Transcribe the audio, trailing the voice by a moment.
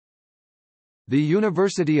The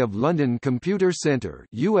University of London Computer Centre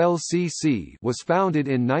 (ULCC) was founded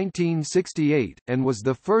in 1968, and was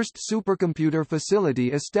the first supercomputer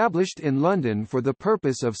facility established in London for the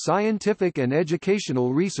purpose of scientific and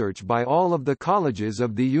educational research by all of the colleges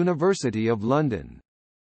of the University of London.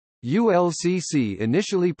 ULCC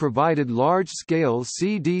initially provided large-scale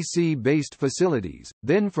CDC-based facilities,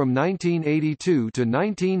 then from 1982 to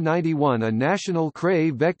 1991 a national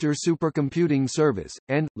Cray vector supercomputing service,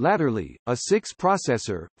 and, latterly, a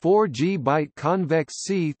 6-processor, 4GB convex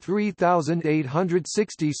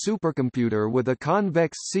C3860 supercomputer with a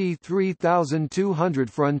convex C3200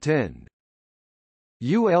 front-end.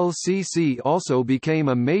 ULCC also became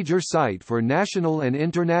a major site for national and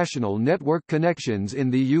international network connections in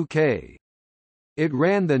the UK. It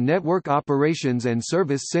ran the Network Operations and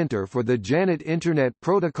Service Centre for the Janet Internet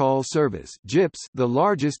Protocol Service (JIPS), the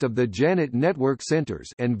largest of the Janet network centres,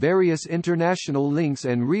 and various international links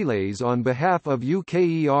and relays on behalf of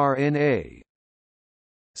UKERNA.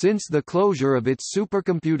 Since the closure of its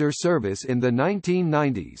supercomputer service in the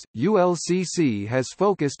 1990s, ULCC has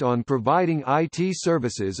focused on providing IT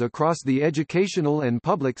services across the educational and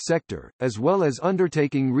public sector, as well as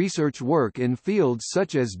undertaking research work in fields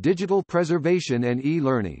such as digital preservation and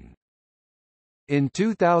e-learning. In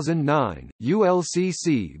 2009,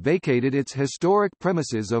 ULCC vacated its historic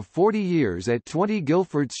premises of 40 years at 20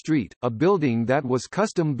 Guildford Street, a building that was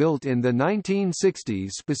custom-built in the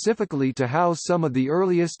 1960s specifically to house some of the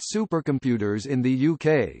earliest supercomputers in the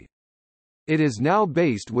UK. It is now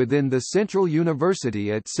based within the Central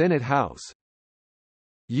University at Senate House.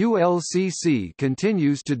 ULCC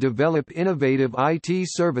continues to develop innovative IT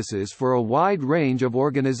services for a wide range of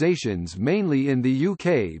organisations mainly in the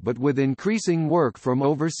UK but with increasing work from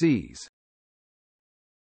overseas.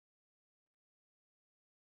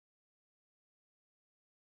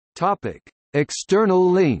 Topic: External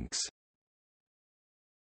links.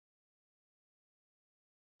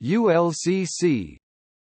 ULCC,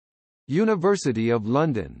 University of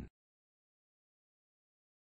London.